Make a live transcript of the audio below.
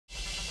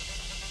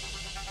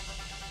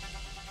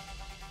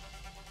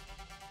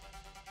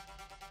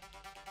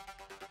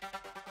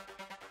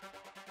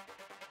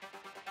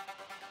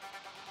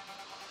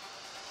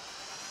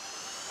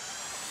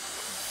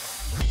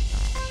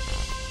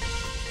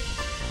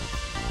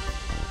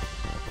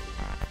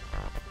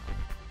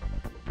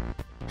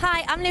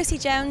Hi, I'm Lucy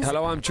Jones.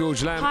 Hello, I'm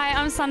George Lamb. Hi,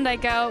 I'm Sunday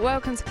Girl.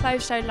 Welcome to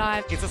Clothes Show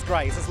Live. It's just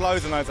great. It's just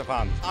loads and loads of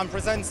fun. I'm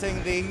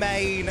presenting the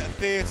main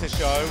theatre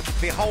show.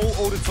 The whole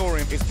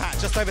auditorium is packed,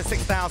 just over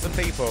 6,000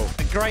 people.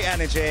 Great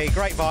energy,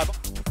 great vibe.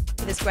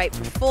 There's great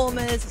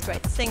performers, there's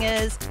great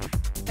singers.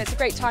 It's a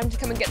great time to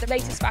come and get the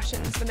latest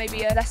fashions for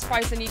maybe a less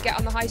price than you get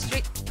on the high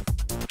street.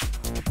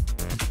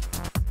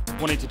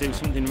 Wanted to do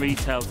something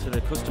retail to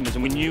the customers,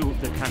 and we knew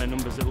the kind of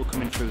numbers that were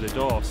coming through the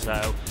door,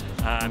 so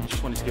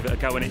just wanted to give it a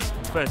go, and it's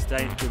the first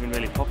day it's been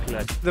really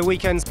popular. The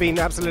weekend's been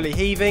absolutely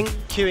heaving,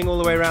 queuing all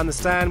the way around the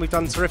stand. We've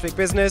done terrific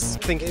business. I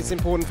think it's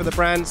important for the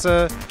brand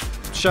to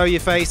show your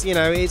face. You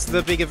know, it's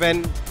the big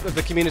event of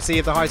the community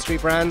of the high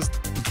street brands.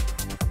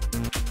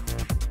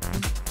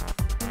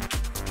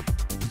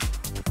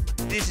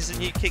 This is a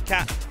new Kit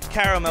Kat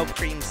caramel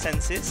cream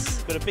senses.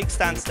 We've got a big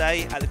stand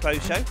today at the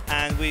Clothes Show,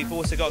 and we've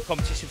also got a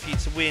competition for you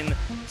to win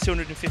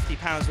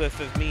 £250 worth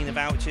of Mina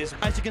vouchers.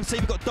 As you can see,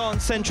 we've got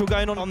Dance Central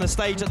going on the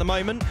stage at the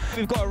moment.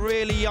 We've got a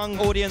really young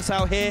audience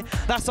out here.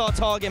 That's our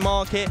target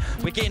market.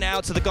 We're getting it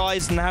out to the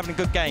guys and having a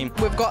good game.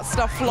 We've got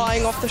stuff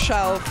flying off the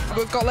shelf.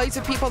 We've got loads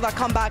of people that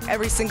come back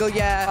every single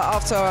year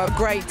after a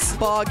great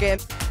bargain.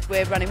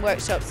 We're running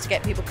workshops to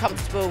get people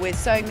comfortable with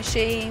sewing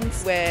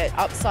machines, we're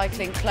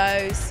upcycling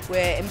clothes,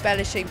 we're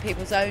embellishing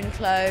people's own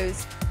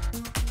clothes.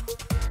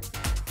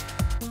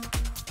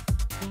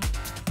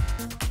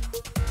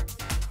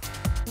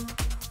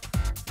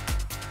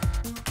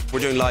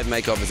 We're doing live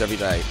makeovers every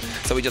day,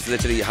 so we just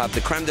literally have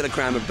the creme de la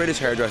creme of British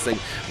hairdressing.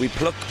 We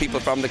pluck people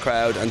from the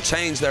crowd and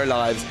change their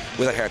lives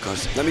with a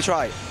haircut. Let me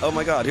try. Oh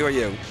my God, who are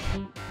you?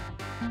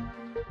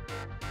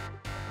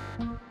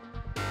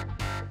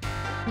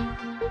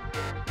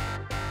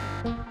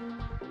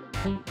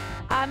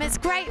 It's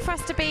great for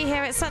us to be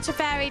here. It's such a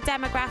varied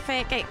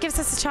demographic. It gives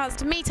us a chance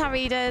to meet our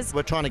readers.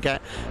 We're trying to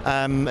get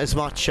as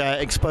much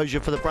exposure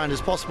for the brand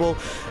as possible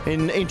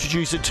and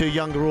introduce it to a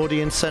younger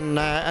audience, and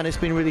it's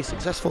been really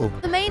successful.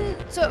 The main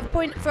sort of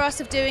point for us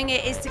of doing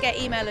it is to get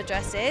email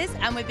addresses,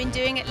 and we've been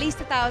doing at least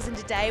 1,000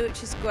 a day,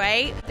 which is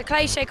great. The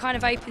Clothes Show kind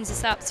of opens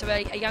us up to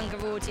a younger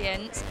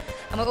audience,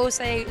 and we're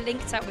also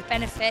linked up with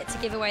Benefit to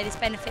give away this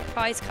Benefit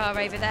prize car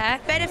over there.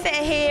 Benefit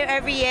are here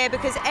every year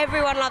because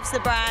everyone loves the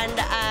brand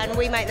and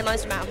we make the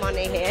most amount of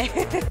money here.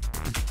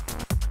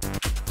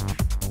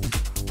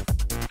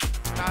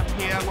 I'm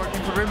here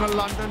working for Rimmel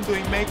London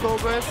doing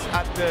makeovers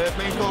at the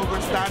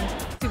makeover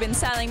stand. We've been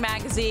selling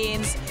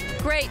magazines.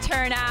 Great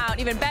turnout,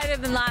 even better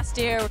than last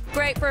year.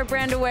 Great for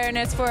brand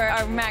awareness for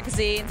our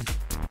magazine.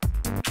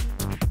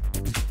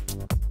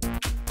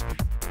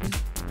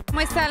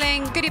 We're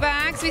selling goodie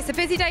bags. It's a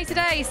busy day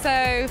today,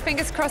 so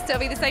fingers crossed it'll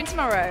be the same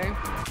tomorrow.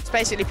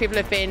 Basically, people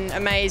have been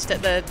amazed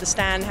at the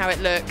stand, how it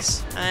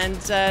looks, and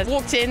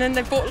walked in and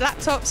they've bought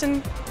laptops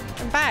and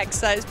bags,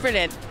 so it's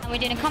brilliant. And we're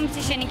doing a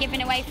competition and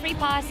giving away free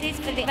passes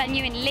for the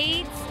venue in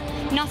Leeds,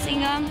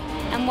 Nottingham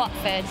and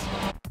Watford.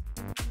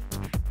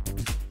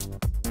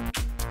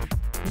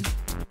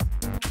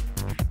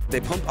 They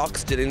pump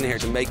oxygen in here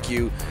to make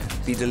you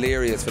be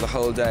delirious for the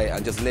whole day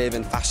and just live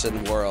in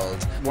fashion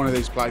world. One of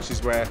these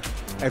places where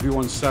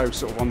everyone's so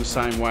sort of on the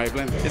same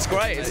wavelength. It's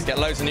great. You get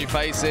loads of new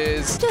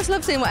faces. Just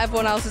love seeing what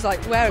everyone else is like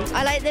wearing.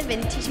 I like the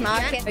vintage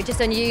market. It's just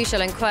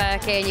unusual and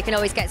quirky, and you can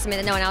always get something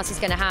that no one else is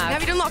going to have.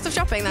 Have you done lots of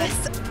shopping then?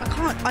 Yes,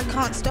 I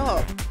can't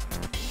stop.